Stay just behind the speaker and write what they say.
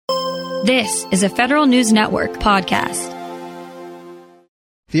This is a Federal News Network podcast.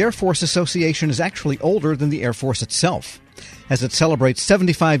 The Air Force Association is actually older than the Air Force itself. As it celebrates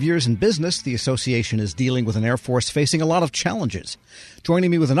 75 years in business, the association is dealing with an Air Force facing a lot of challenges. Joining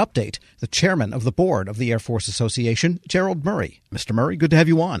me with an update, the chairman of the board of the Air Force Association, Gerald Murray. Mr. Murray, good to have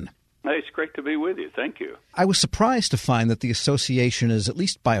you on. Hey, it's great to be with you. Thank you. I was surprised to find that the association is, at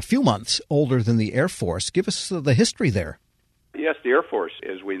least by a few months, older than the Air Force. Give us the history there. Yes, the Air Force,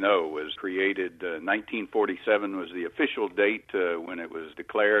 as we know, was created. 1947 was the official date when it was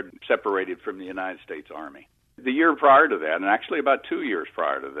declared separated from the United States Army. The year prior to that, and actually about 2 years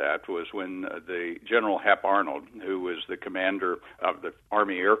prior to that, was when the General Hap Arnold, who was the commander of the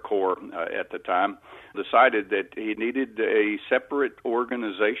Army Air Corps at the time, decided that he needed a separate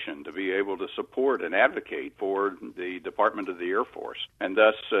organization to be able to support and advocate for the Department of the Air Force, and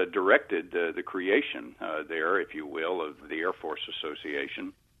thus directed the creation there, if you will, of the Air Force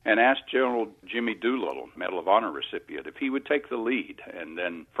Association, and asked General Jimmy Doolittle, Medal of Honor recipient, if he would take the lead. And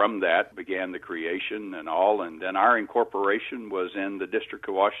then from that began the creation and all, and then our incorporation was in the District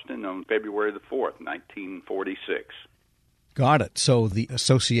of Washington on February the 4th, 1946. Got it. So the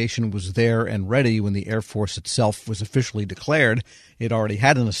association was there and ready when the Air Force itself was officially declared. It already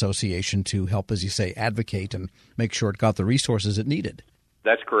had an association to help, as you say, advocate and make sure it got the resources it needed.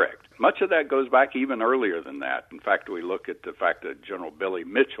 That's correct. Much of that goes back even earlier than that. In fact, we look at the fact that General Billy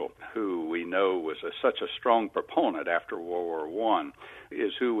Mitchell, who we know was such a strong proponent after World War I,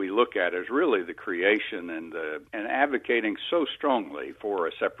 is who we look at as really the creation and advocating so strongly for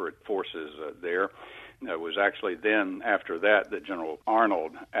a separate forces there. It was actually then, after that General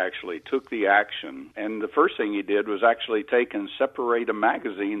Arnold actually took the action. And the first thing he did was actually take and separate a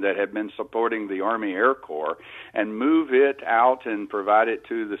magazine that had been supporting the Army Air Corps and move it out and provide it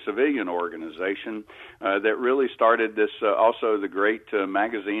to the civilian organization that really started this, also the great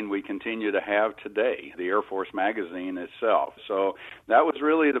magazine we continue to have today, the Air Force magazine itself. So that was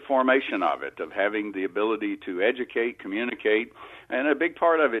really the formation of it, of having the ability to educate, communicate. And a big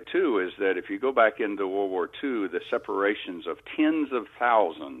part of it, too, is that if you go back into World War II, the separations of tens of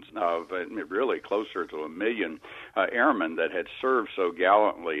thousands of, really closer to 1 million airmen that had served so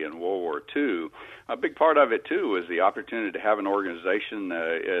gallantly in World War II, a big part of it, too, is the opportunity to have an organization,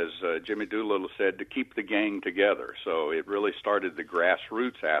 as Jimmy Doolittle said, to keep the gang together. So it really started the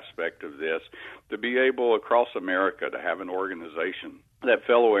grassroots aspect of this, to be able across America to have an organization that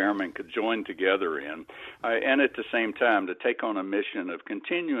fellow airmen could join together in, and at the same time to take on a mission of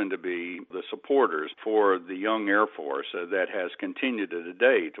continuing to be the supporters for the young Air Force that has continued to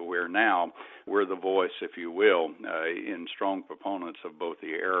today, to where now we're the voice, if you will, in strong proponents of both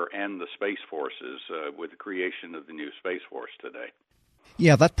the air and the space forces with the creation of the new Space Force today.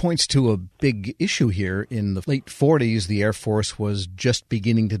 Yeah, that points to a big issue here. In the late 40s, the Air Force was just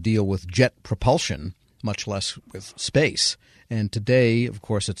beginning to deal with jet propulsion, much less with space. And today, of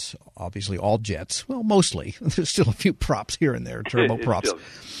course, it's obviously all jets. Well, mostly. There's still a few props here and there, turboprops.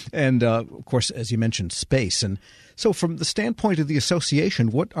 And, of course, as you mentioned, space. And so from the standpoint of the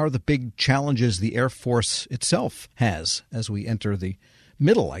association, what are the big challenges the Air Force itself has as we enter the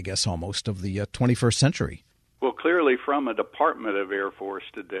middle, I guess, almost, of the 21st century? Well, clearly from a Department of Air Force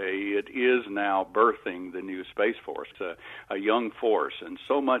today, it is now birthing the new Space Force, a young force, and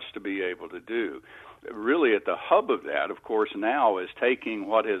so much to be able to do. Really at the hub of that, of course, now is taking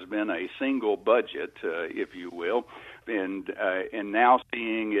what has been a single budget, if you will, and now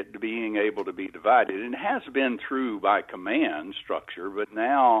seeing it being able to be divided. And it has been through by command structure, but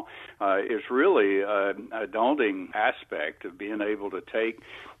now it's really a daunting aspect of being able to take,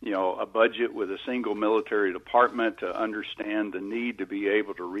 a budget with a single military department to understand the need to be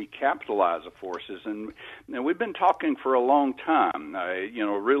able to recapitalize the forces. And we've been talking for a long time,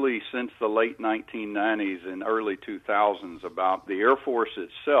 really since the late 1990s and early 2000s, about the Air Force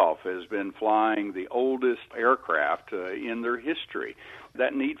itself has been flying the oldest aircraft in their history.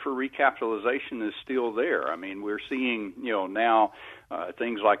 That need for recapitalization is still there. I mean, we're seeing, now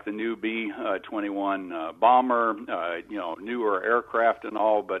things like the new B-21 bomber, newer aircraft and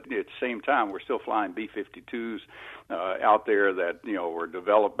all, but at the same time, we're still flying B-52s out there that, were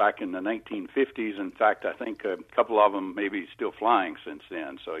developed back in the 1950s. In fact, I think a couple of them maybe still flying since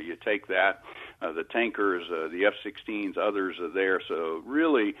then. So you take that, the tankers, the F-16s, others are there. So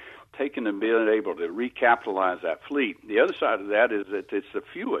really taking and being able to recapitalize that fleet. The other side of that is that it's the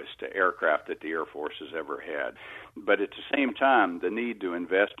fewest aircraft that the Air Force has ever had. But at the same time, the need to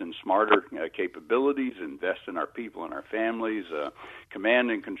invest in smarter capabilities, invest in our people and our families,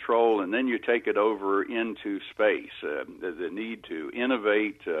 command and control, and then you take it over into space. The need to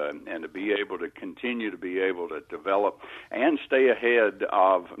innovate and to be able to continue to be able to develop and stay ahead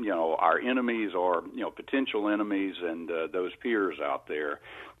of our enemies or potential enemies and those peers out there.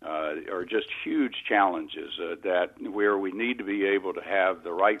 Are just huge challenges that where we need to be able to have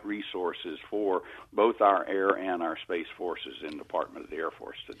the right resources for both our air and our space forces in the Department of the Air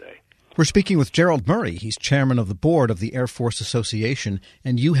Force today. We're speaking with Gerald Murray. He's chairman of the board of the Air Force Association,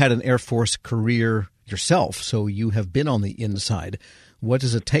 and you had an Air Force career yourself, so you have been on the inside. What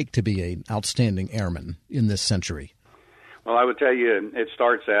does it take to be an outstanding airman in this century? Well, I would tell you, it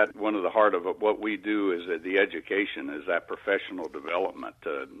starts at one of the heart of what we do is that the education is that professional development.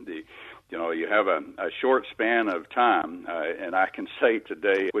 You have a short span of time, and I can say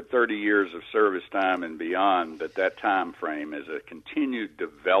today, with 30 years of service time and beyond, that time frame is a continued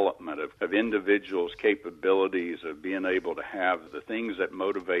development of individuals' capabilities, of being able to have the things that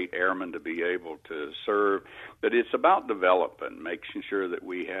motivate airmen to be able to serve. But it's about development, making sure that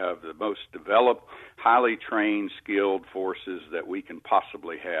we have the most developed, highly trained, skilled forces that we can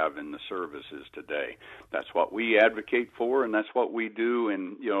possibly have in the services today. That's what we advocate for, and that's what we do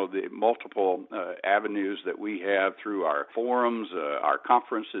in the multiple avenues that we have through our forums, our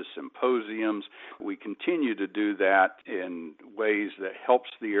conferences, symposiums. We continue to do that in ways that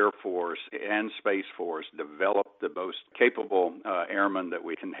helps the Air Force and Space Force develop the most capable airmen that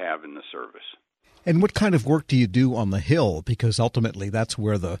we can have in the service. And what kind of work do you do on the Hill? Because ultimately that's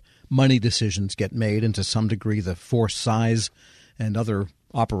where the money decisions get made, and to some degree the force size and other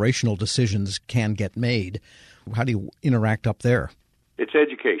operational decisions can get made. How do you interact up there? It's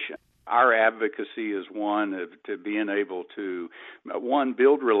education. Our advocacy is one of to being able to,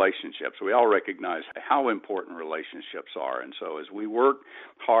 build relationships. We all recognize how important relationships are. And so as we work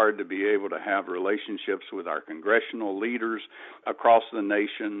hard to be able to have relationships with our congressional leaders across the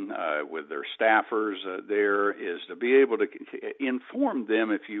nation, with their staffers there, is to be able to inform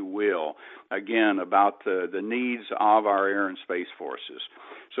them, if you will, again, about the needs of our air and space forces.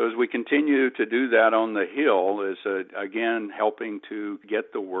 So as we continue to do that on the Hill is, again, helping to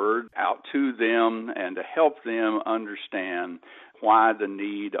get the word out to them and to help them understand why the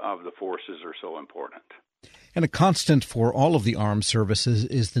need of the forces are so important. And a constant for all of the armed services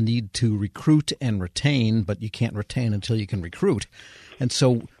is the need to recruit and retain, but you can't retain until you can recruit. And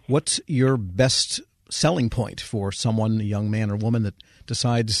so what's your best selling point for someone, a young man or woman, that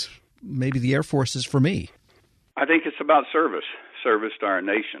decides maybe the Air Force is for me? I think it's about service to our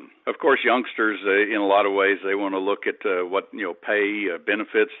nation. Of course, youngsters, in a lot of ways, they want to look at what pay,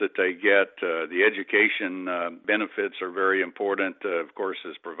 benefits that they get. The education benefits are very important, of course,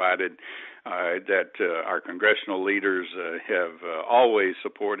 as provided that our congressional leaders have always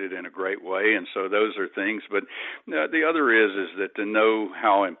supported in a great way, and so those are things. But the other is that to know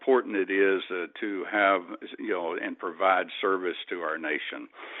how important it is to have, and provide service to our nation.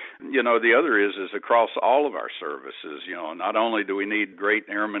 The other is across all of our services, not only do we need great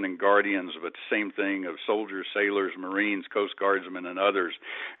airmen and guardians, but the same thing of soldiers, sailors, Marines, Coast Guardsmen, and others,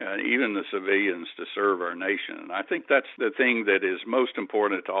 even the civilians to serve our nation. And I think that's the thing that is most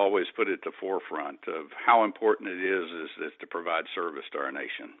important to always put at the forefront of how important it is to provide service to our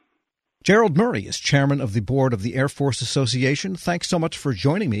nation. Gerald Murray is chairman of the board of the Air Force Association. Thanks so much for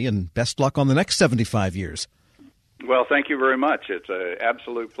joining me, and best luck on the next 75 years. Well, thank you very much. It's an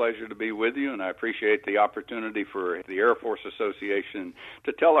absolute pleasure to be with you, and I appreciate the opportunity for the Air Force Association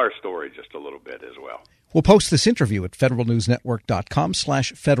to tell our story just a little bit as well. We'll post this interview at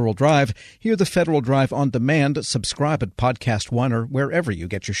federalnewsnetwork.com/Federal Drive. Hear the Federal Drive on demand. Subscribe at Podcast One or wherever you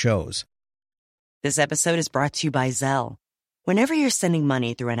get your shows. This episode is brought to you by Zelle. Whenever you're sending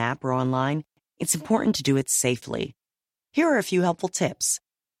money through an app or online, it's important to do it safely. Here are a few helpful tips.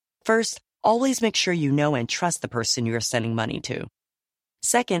 First, always make sure you know and trust the person you are sending money to.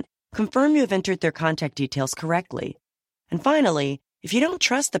 Second, confirm you have entered their contact details correctly. And finally, if you don't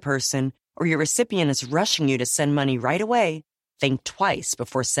trust the person or your recipient is rushing you to send money right away, think twice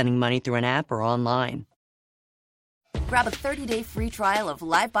before sending money through an app or online. Grab a 30-day free trial of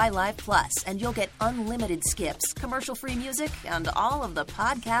Live by Live Plus, and you'll get unlimited skips, commercial-free music, and all of the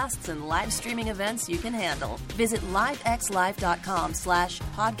podcasts and live streaming events you can handle. Visit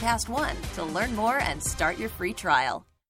livexlive.com/podcast1 to learn more and start your free trial.